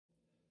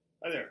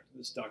Hi there,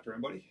 this is Dr.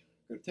 Embody.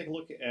 We're going to take a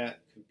look at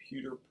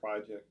computer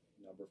project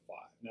number 5.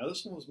 Now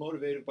this one was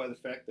motivated by the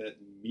fact that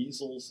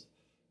measles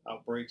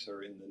outbreaks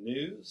are in the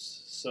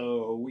news.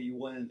 So we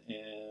went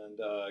and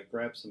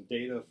grabbed some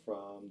data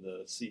from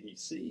the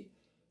CDC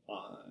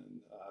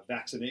on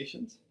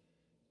vaccinations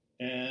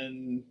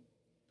and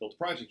built a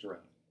project around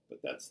it.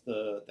 But that's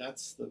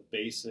the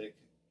basic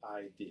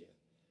idea.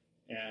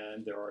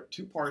 And there are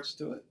two parts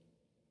to it.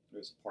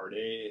 There's a part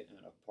A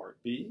and a part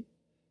B.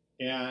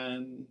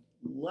 And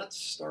let's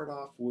start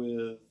off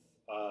with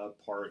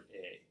part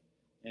A.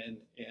 And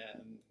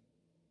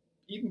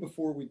even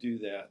before we do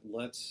that,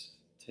 let's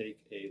take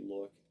a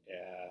look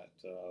at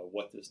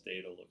what this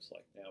data looks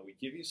like. Now, we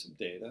give you some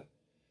data,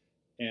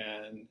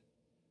 and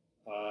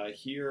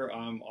here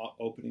I'm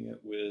opening it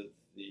with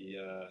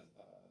the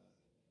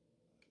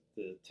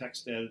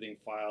text editing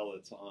file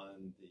that's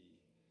on the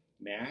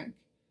Mac.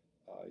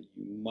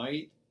 You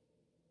might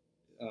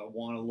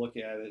want to look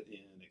at it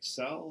in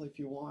Excel if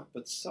you want,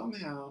 but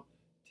somehow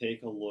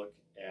take a look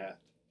at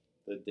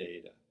the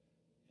data.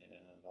 And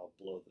I'll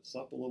blow this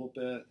up a little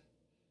bit.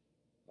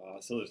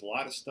 So there's a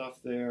lot of stuff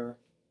there.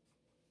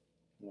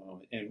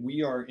 And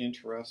we are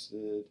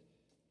interested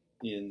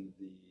in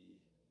the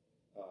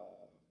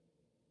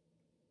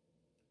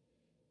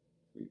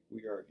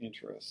we are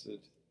interested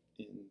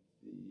in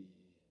the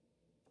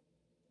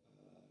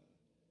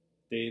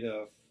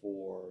data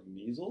for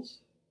measles.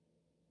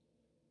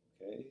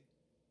 Okay.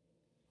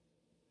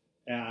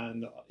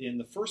 And in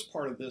the first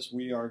part of this,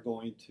 we are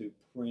going to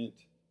print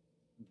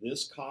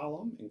this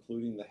column,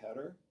 including the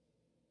header,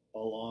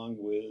 along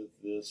with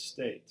the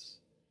states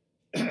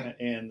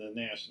and the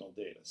national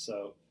data.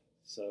 So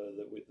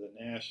that with the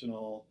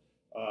national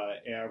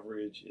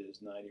average is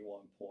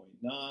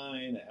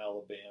 91.9,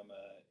 Alabama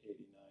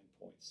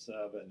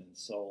 89.7, and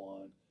so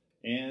on.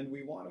 And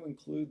we want to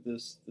include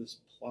this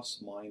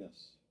plus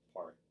minus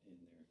part in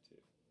there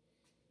too.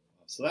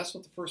 So that's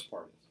what the first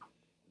part is.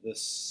 The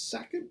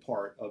second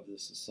part of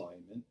this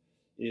assignment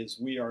is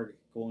we are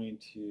going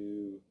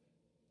to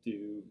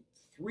do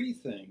three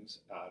things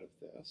out of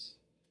this.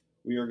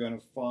 We are going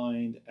to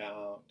find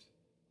out,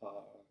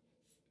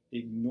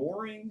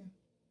 ignoring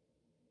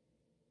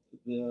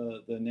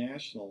the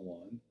national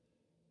one,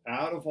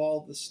 out of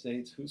all the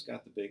states, who's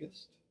got the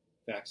biggest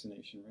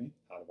vaccination rate?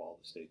 Out of all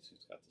the states,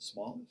 who's got the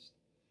smallest?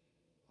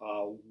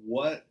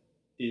 What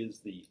is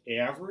the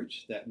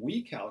average that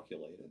we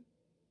calculated,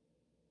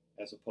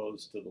 as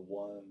opposed to the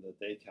one that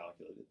they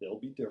calculated? They'll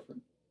be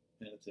different,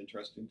 and it's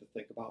interesting to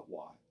think about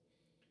why.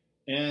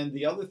 And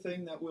the other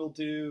thing that we'll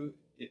do,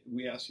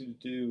 we ask you to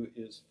do,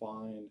 is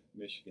find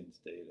Michigan's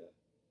data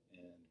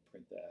and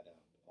print that out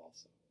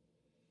also.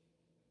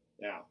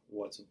 Now,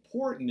 what's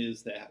important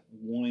is that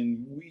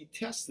when we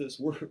test this,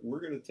 we're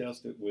going to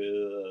test it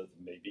with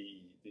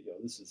maybe,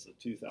 this is the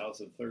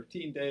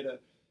 2013 data,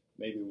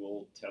 maybe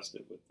we'll test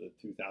it with the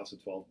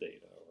 2012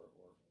 data,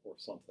 or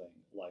something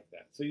like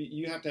that. So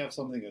you have to have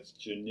something that's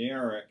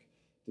generic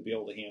to be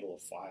able to handle a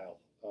file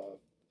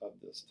of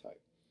this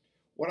type.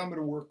 What I'm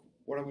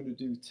going to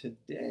do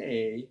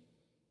today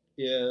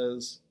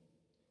is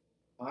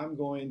I'm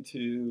going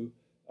to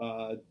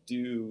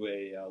do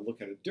a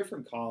look at a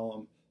different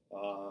column.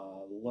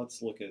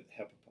 Let's look at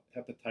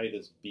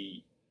hepatitis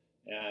B,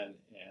 and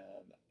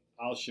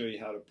I'll show you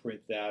how to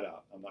print that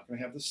out. I'm not going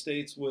to have the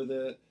states with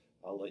it.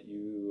 I'll let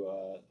you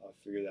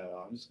figure that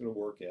out. I'm just going to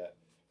work at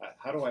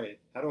how do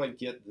I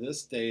get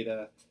this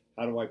data?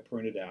 How do I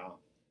print it out?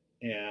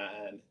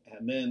 And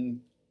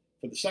then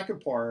for the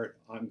second part,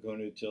 I'm going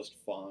to just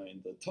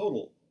find the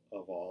total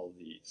of all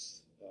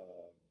these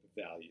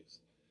values,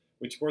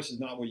 which of course is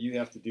not what you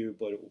have to do,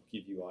 but it will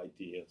give you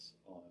ideas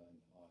on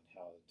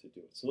how to do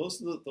it. So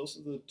those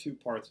are the two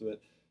parts of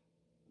it.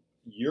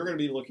 You're going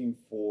to be looking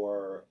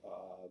for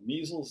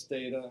measles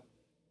data.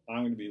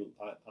 I'm going to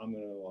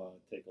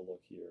take a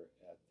look here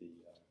at the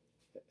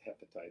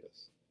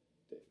hepatitis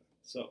data.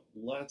 So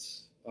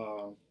let's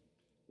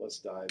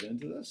dive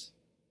into this.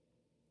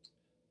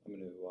 I'm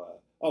going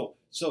to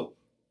so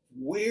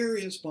where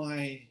is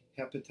my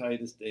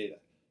hepatitis data?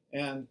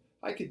 And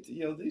I could,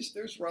 there's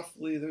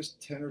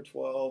 10 or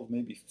 12,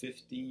 maybe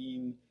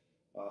 15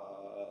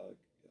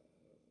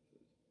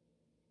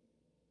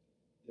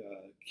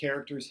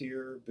 characters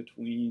here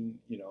between,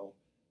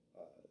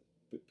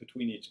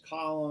 between each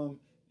column.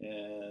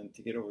 And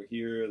to get over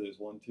here, there's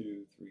 1,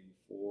 2, 3,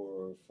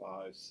 4,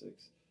 5,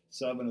 6,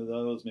 7 of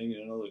those,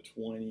 maybe another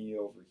 20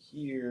 over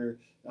here.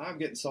 Now I'm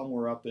getting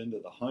somewhere up into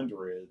the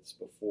hundreds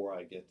before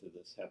I get to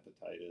this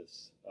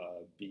hepatitis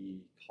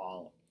B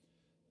column.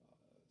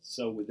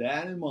 So with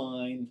that in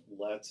mind,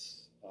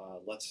 let's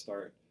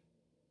start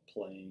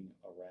playing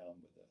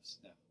around with this.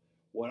 Now,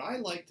 what I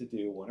like to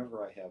do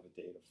whenever I have a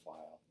data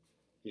file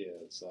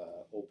is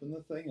open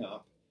the thing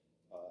up,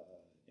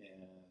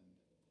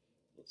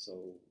 and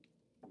so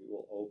we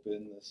will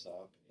open this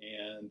up,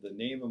 and the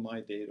name of my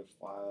data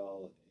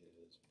file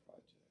is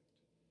project.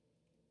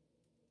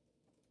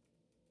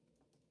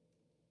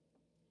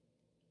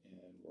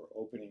 And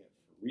we're opening it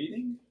for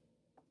reading.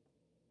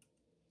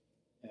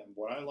 And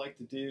what I like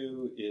to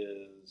do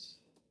is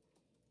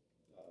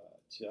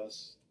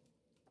just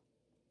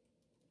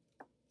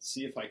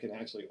see if I can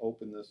actually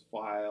open this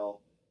file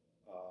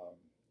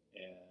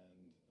and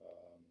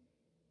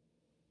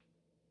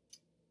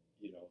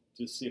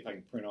just see if I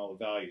can print all the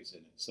values in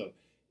it. So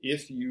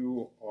if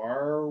you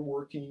are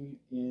working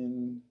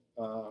in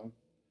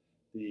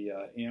the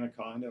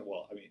Anaconda,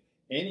 well, I mean,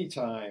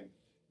 anytime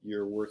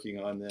you're working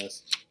on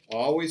this,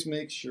 always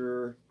make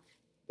sure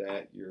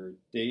that your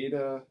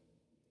data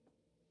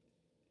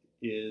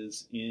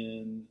is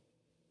in,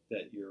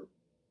 that your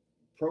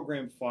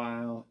program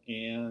file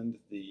and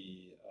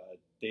the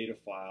data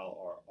file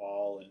are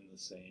all in the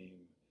same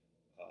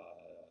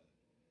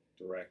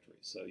directory.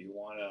 So you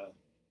want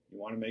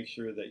to make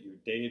sure that your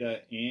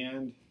data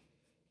and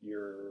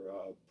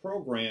your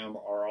program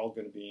are all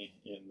going to be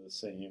in the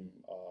same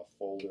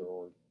folder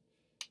or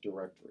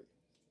directory.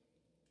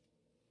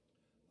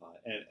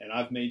 And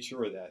I've made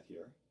sure of that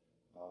here.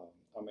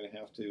 I'm going to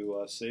have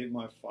to save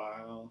my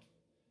file,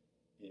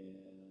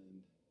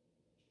 and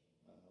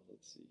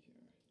let's see here.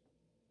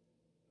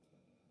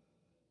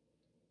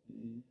 I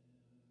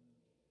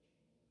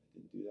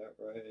didn't do that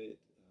right. I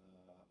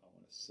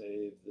want to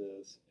save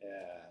this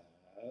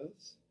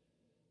as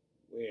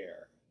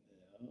where?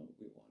 No,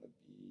 we want to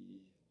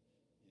be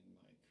in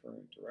my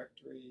current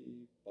directory.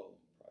 Boom,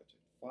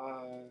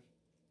 proj05,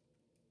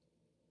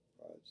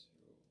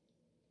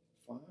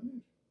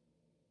 proj05.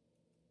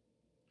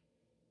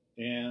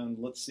 And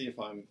let's see if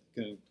I'm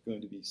going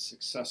to be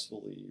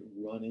successfully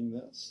running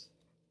this.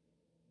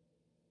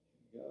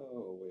 Here we go,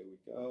 away we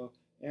go.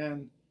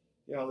 And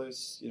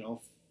there's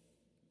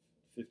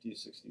 50 or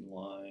 60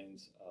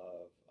 lines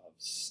of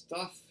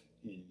stuff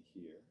in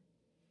here.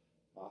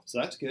 So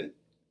that's good.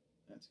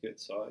 That's good.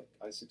 So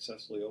I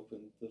successfully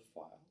opened the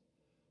file.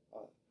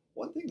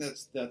 One thing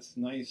that's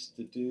nice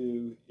to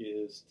do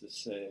is to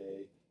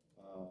say,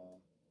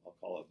 I'll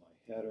call it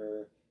my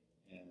header,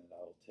 and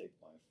I'll take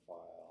my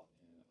file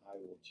and I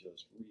will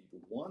just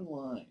read one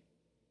line,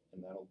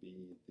 and that'll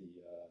be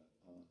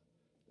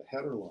the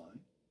header line.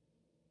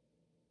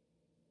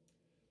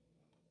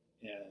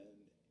 And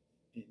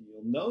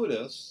you'll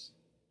notice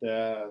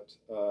that,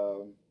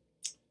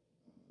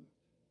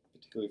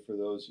 particularly for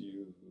those of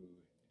you who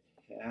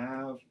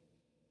have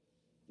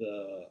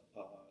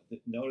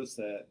notice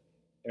that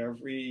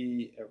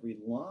every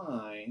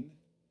line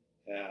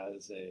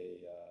has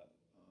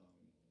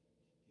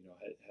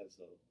has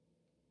a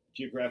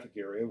geographic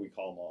area. We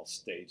call them all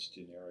states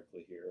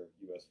generically here,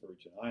 U.S.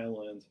 Virgin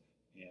Islands,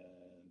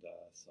 and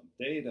some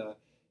data,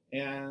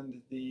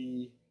 and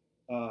the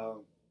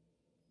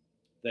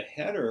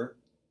header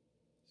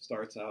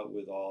starts out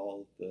with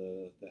all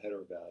the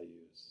header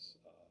values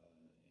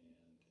and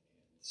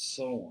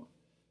so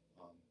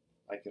on.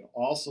 I can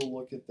also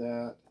look at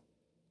that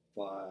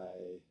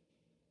by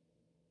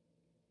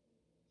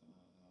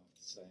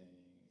saying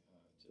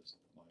just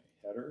my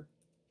header,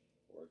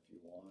 or if you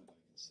want, I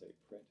can say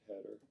print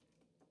header.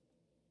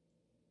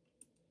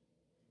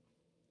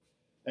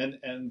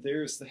 And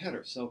there's the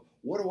header. So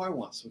what do I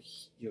want? So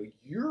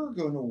you're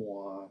going to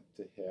want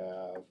to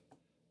have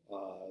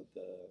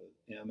the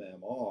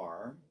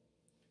MMR,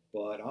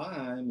 but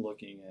I'm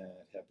looking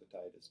at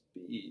hepatitis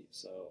B.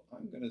 So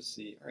I'm going to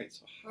see, all right,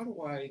 so how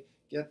do I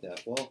get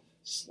that? Well,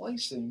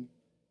 slicing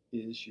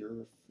is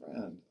your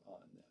friend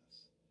on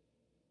this.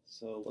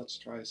 So let's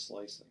try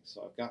slicing.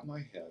 So I've got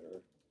my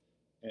header,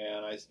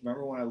 and I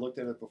remember when I looked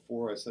at it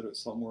before, I said it was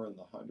somewhere in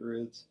the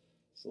hundreds.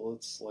 So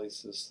let's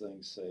slice this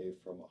thing, say,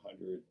 from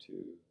 100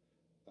 to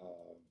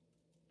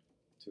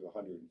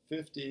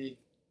 150.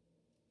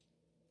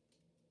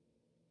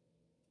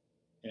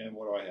 And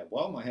what do I have?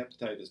 Well, my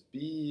hepatitis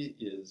B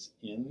is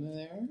in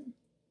there,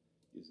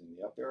 using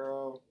the up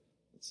arrow.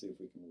 Let's see if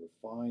we can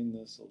refine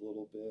this a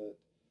little bit.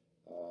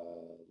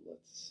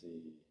 Let's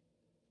see,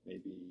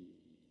 maybe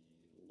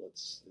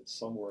it's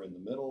somewhere in the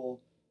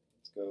middle.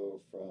 Let's go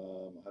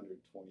from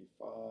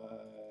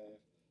 125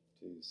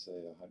 to, say,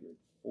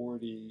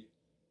 140.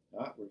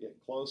 We're getting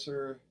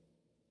closer.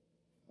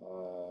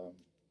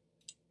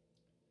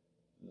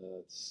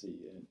 Let's see,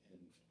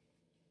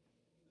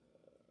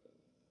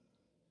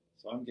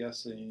 so I'm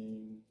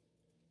guessing,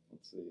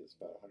 let's see, it's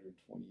about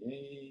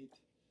 128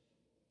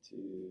 to,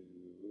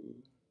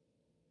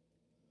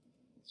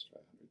 let's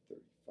try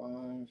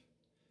 135.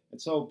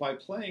 And so by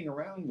playing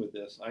around with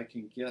this, I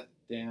can get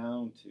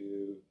down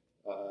to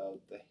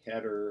the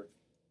header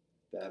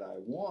that I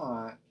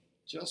want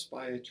just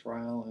by a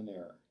trial and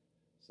error.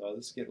 So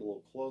let's get a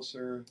little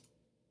closer,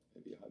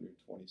 maybe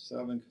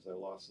 127 because I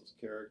lost those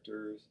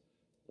characters.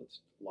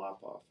 Let's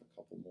lop off a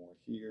couple more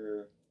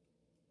here.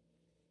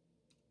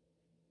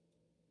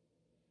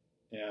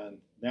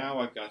 And now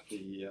I've got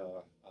the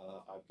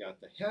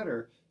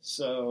header,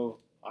 so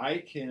I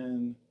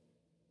can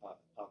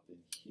up in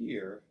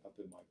here, up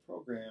in my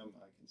program,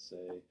 I can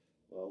say,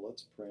 well,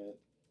 let's print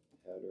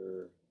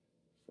header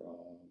from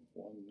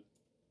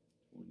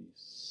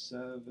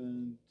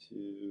 127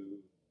 to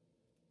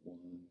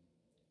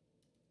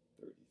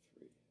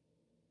 133,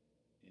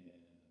 and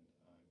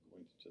I'm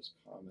going to just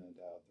comment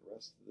out the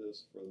rest of this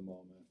for the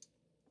moment.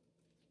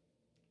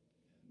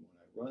 And when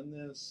I run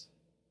this,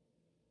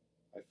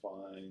 I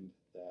find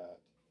that,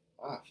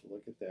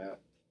 look at that.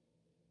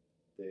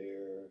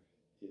 There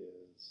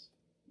is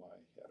my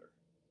header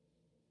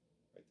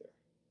right there.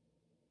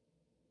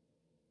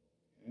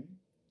 Okay.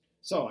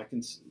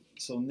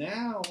 So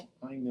now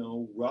I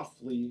know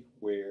roughly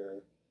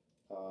where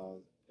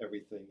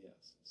everything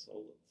is. So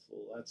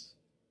let's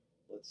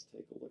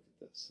take a look at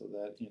this. So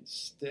that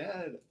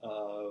instead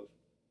of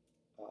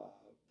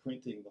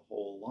printing the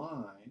whole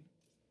line,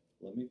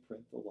 let me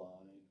print the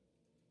line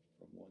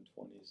from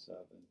 127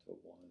 to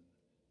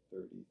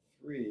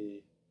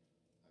 133.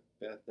 I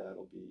bet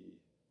that'll be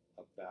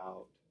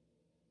about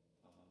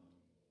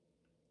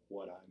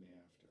what I'm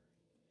after.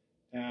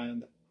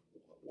 And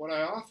what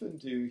I often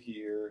do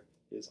here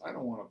is I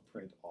don't want to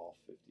print all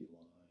 50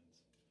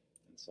 lines.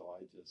 And so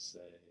I just say,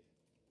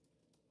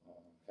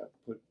 have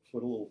put a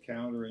little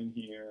counter in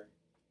here.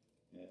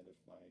 And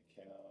if my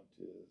count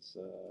is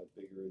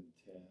bigger than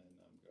 10,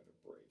 I'm going to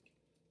break.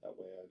 That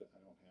way I don't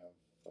have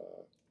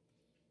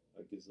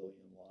a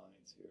gazillion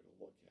lines here to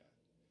look at.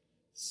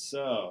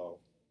 So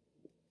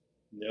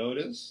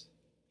notice,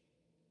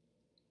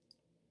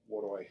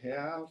 what do I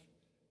have?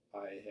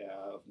 I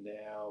have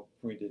now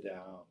printed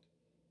out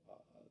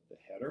the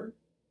header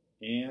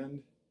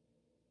and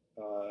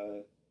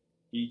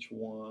each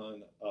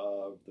one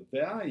of the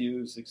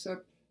values,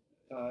 except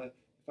if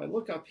I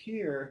look up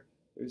here,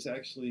 there's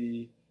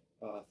actually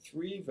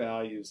 3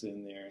 values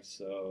in there,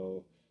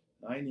 so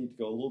I need to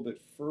go a little bit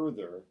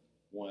further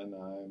when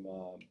I'm,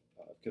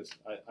 because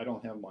I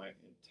don't have my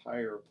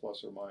entire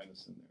plus or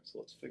minus in there, so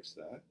let's fix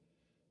that.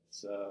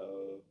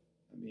 So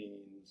that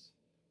means,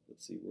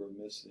 let's see, we're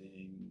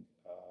missing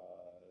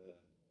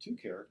 2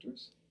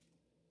 characters.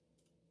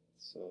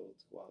 So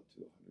let's go out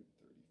to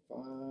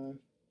 135.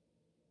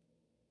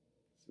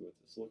 See what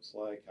this looks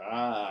like.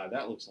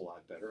 That looks a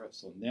lot better.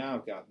 So now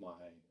I've got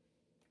my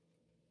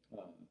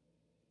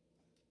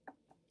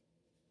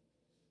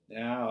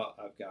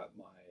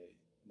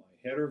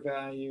header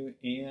value,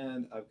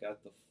 and I've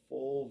got the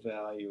full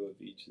value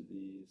of each of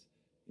these.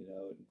 You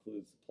know, it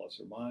includes the plus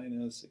or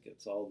minus. It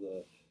gets all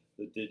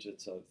the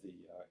digits of the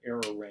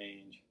error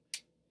range,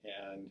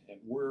 and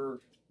we're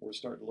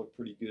starting to look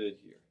pretty good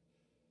here.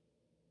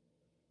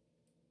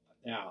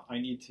 Now I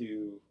need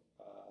to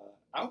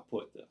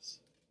output this.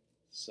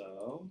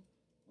 So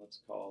let's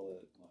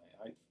call it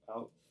my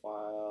out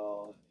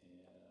file,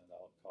 and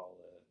I'll call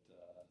it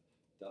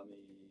dummy.txt.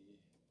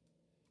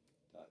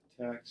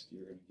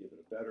 You're going to give it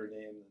a better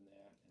name than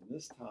that. And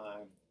this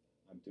time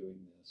I'm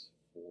doing this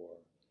for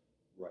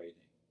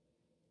writing.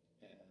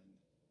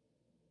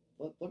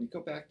 And let me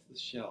go back to the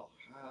shell.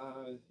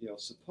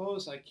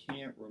 Suppose I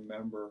can't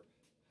remember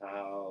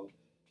how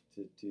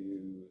to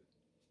do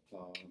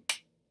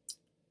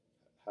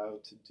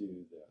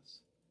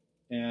this.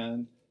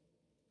 And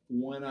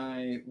when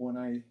I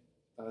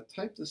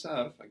type this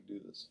out, if I can do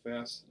this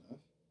fast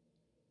enough,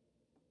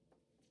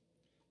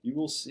 you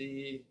will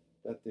see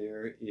that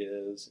there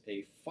is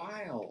a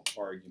file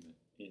argument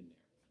in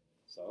there.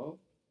 So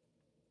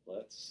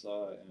let's,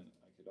 and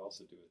I could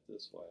also do it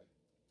this way.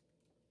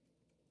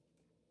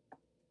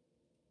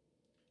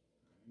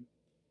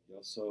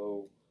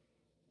 So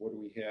what do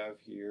we have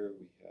here?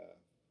 We have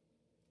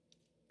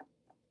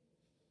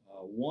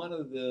one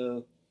of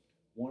the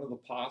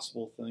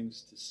possible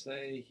things to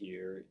say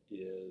here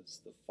is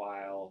the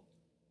file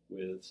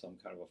with some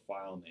kind of a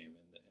file name,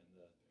 and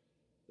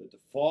the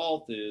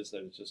default is that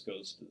it just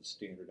goes to the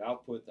standard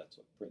output. That's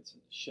what prints in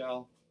the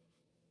shell.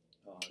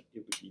 It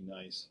would be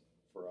nice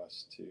for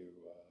us to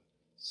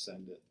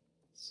send it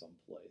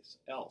someplace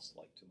else,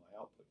 like to my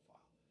output file.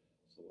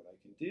 So what I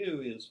can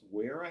do is,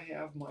 where I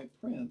have my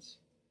prints,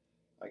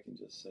 I can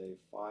just say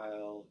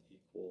file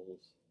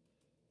equals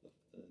the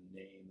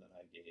name that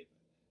I gave it.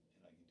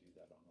 And I can do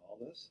that on all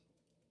this.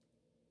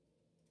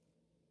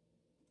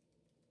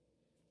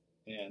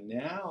 And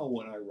now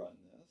when I run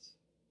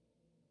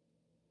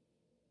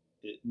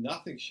this,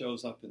 nothing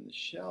shows up in the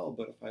shell,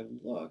 but if I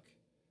look,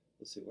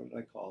 let's see, what did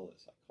I call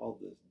this? I called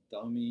this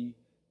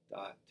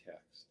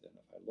dummy.txt. And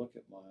if I look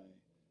at my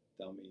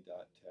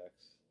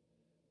dummy.txt,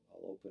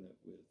 I'll open it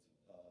with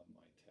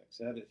my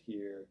text edit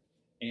here,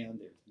 and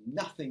there's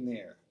nothing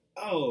there.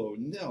 Oh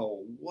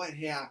no, what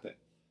happened?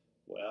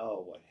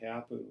 Well, what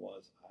happened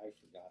was I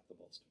forgot the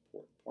most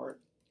important part,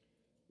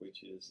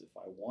 which is if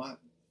I want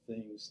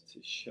things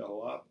to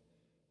show up,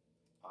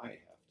 I have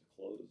to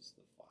close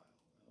the file.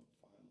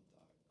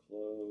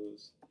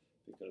 File.close,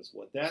 because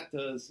what that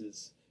does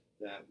is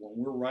that when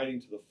we're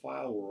writing to the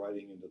file, we're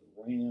writing into the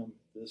RAM.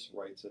 This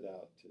writes it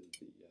out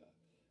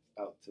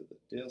to the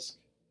disk.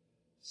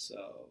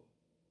 So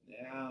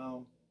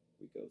now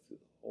we go through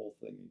the whole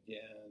thing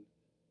again.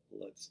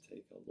 Let's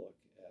take a look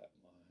at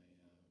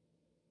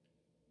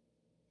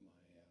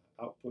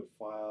my output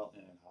file,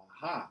 and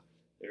aha,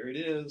 there it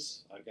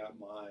is. I got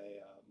my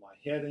my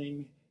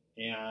heading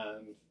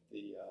and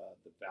the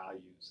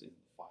values in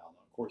the file.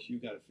 Now, of course,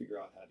 you've got to figure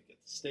out how to get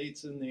the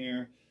states in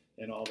there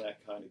and all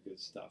that kind of good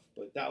stuff.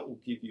 But that will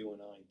give you an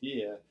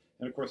idea.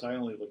 And of course, I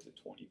only looked at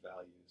 20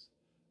 values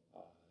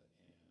and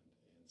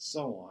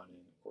so on. And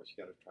of course, course,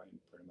 you got to try and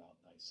print them out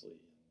nicely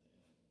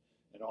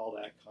and all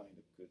that kind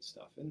of good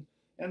stuff.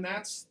 And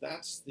that's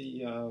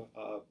the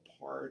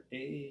part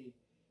A.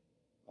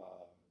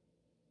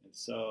 And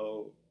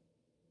so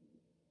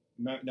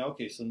now,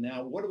 okay, so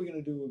now what are we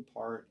going to do in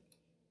part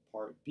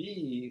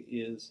B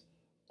is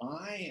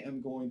I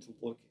am going to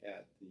look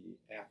at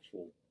the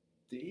actual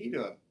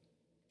data,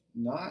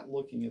 not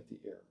looking at the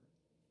error.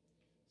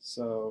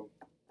 So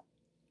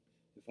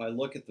if I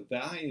look at the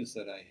values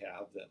that I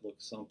have that look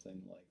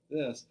something like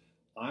this,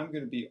 I'm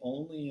going to be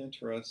only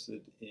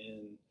interested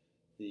in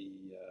the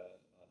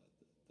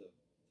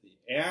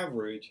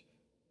average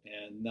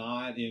and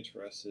not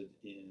interested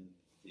in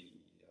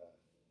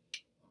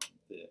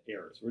the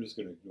errors. We're just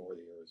going to ignore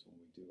the errors when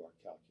we do our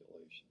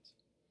calculations.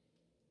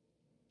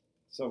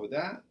 So with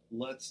that,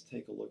 let's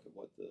take a look at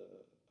what the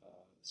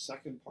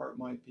second part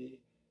might be.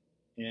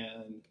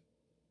 And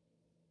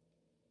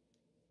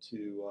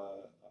to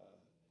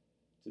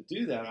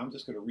do that, I'm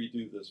just going to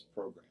redo this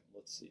program.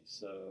 Let's see.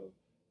 So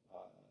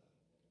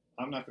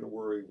I'm not going to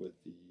worry with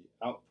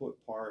the output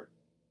part.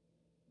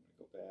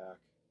 I'm going to go back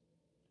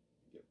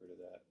and get rid of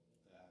that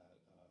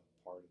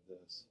part of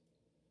this.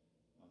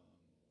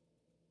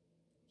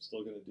 I'm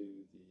still going to do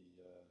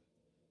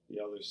the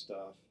other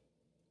stuff.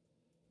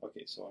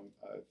 Okay, so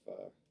I've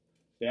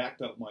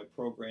backed up my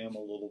program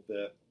a little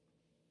bit.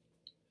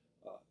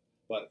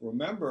 But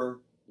remember,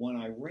 when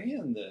I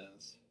ran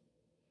this,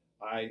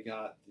 I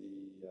got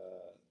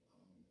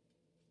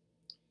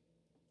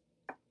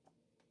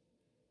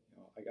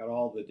I got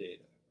all the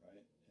data,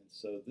 right? And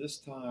so this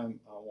time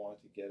I want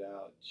to get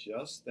out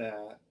just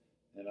that,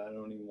 and I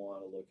don't even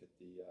want to look at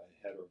the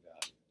header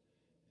value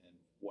and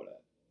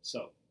what.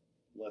 So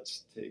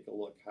let's take a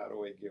look. How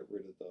do I get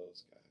rid of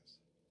those guys?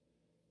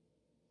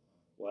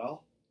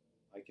 Well,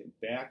 I can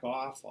back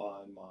off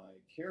on my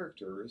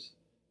characters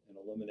and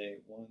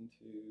eliminate 1,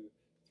 2,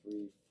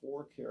 3,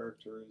 4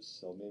 characters.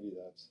 So maybe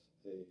that's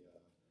a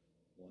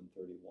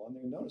 131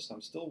 there. Notice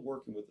I'm still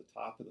working with the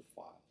top of the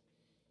file.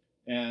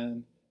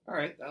 And all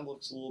right, that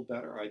looks a little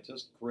better. I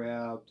just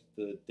grabbed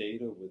the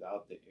data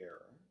without the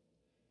error.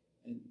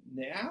 And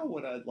now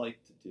what I'd like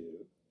to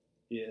do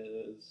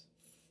is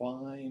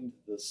find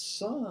the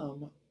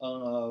sum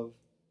of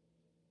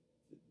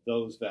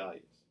those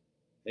values.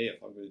 Hey,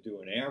 if I'm going to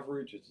do an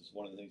average, which is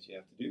one of the things you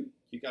have to do,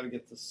 you got to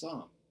get the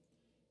sum.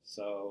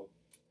 So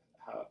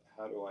how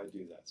do I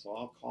do that? So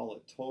I'll call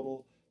it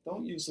total.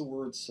 Don't use the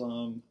word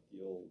sum.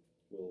 We'll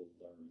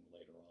learn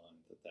later on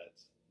that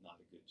that's not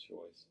a good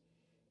choice.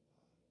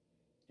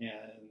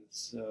 And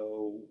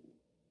so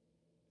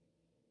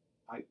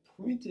I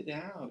printed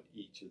out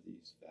each of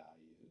these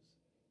values.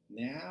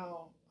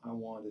 Now I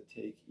want to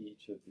take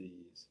each of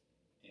these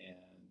and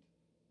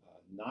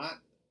not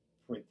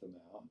print them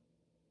out.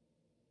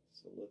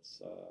 So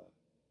let's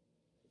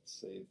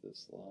save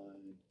this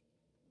line.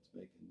 Let's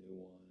make a new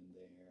one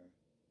there.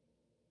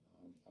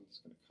 I'm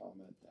just going to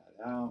comment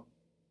that out.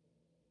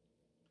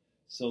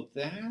 So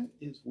that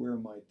is where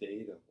my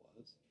data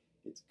was.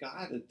 It's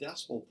got a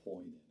decimal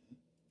point in it.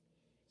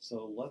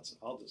 So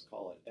I'll just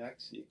call it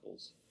x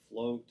equals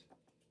float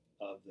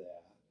of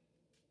that.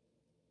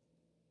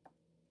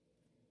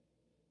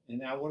 And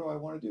now what do I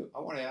want to do? I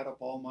want to add up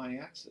all my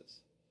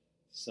x's.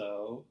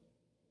 So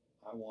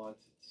I want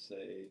to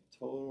say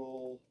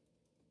total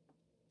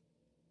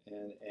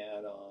and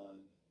add on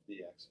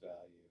the x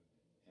value.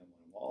 And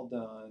when I'm all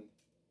done,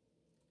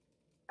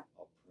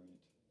 I'll print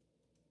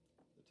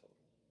the total.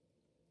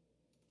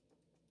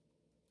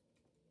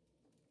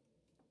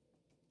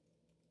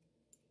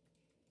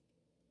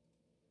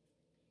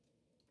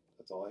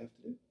 That's all I have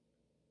to do.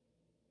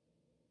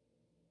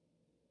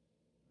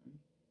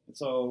 And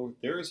so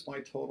there's my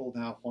total.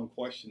 Now, one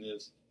question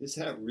is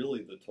that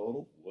really the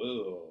total?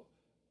 Whoa,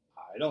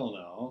 I don't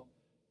know.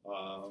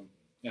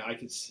 Now I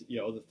could,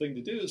 the thing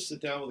to do is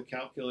sit down with a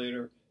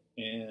calculator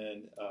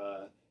and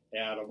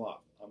add them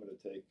up. I'm going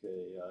to take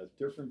a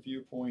different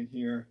viewpoint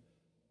here.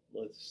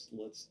 Let's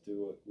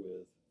do it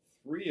with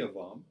 3 of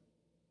them.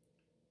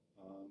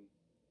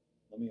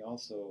 Let me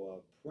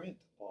also print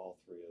all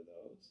 3 of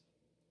those.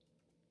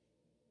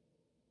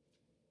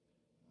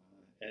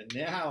 And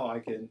now I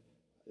can,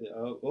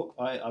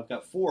 I've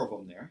got 4 of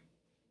them there,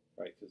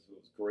 right, because it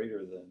was greater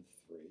than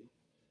 3.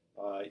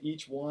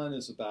 Each one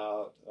is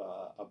about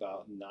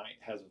 9,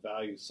 has a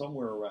value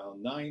somewhere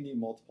around 90.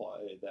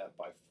 Multiply that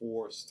by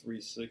 4 is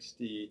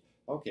 360.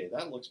 Okay,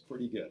 that looks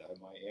pretty good.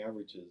 My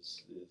average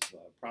is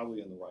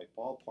probably in the right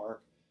ballpark.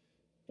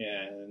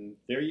 And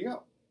there you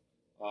go.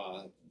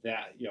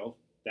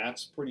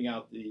 That's printing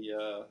out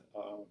the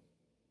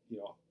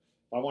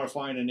if I want to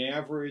find an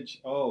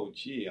average, oh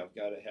gee, I've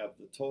got to have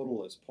the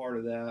total as part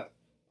of that.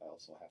 I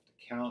also have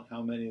to count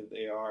how many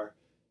they are.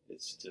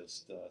 It's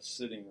just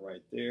sitting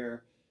right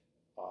there.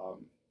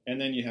 And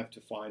then you have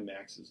to find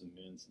maxes and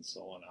mins and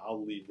so on.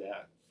 I'll leave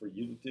that for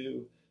you to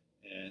do,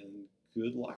 and good luck.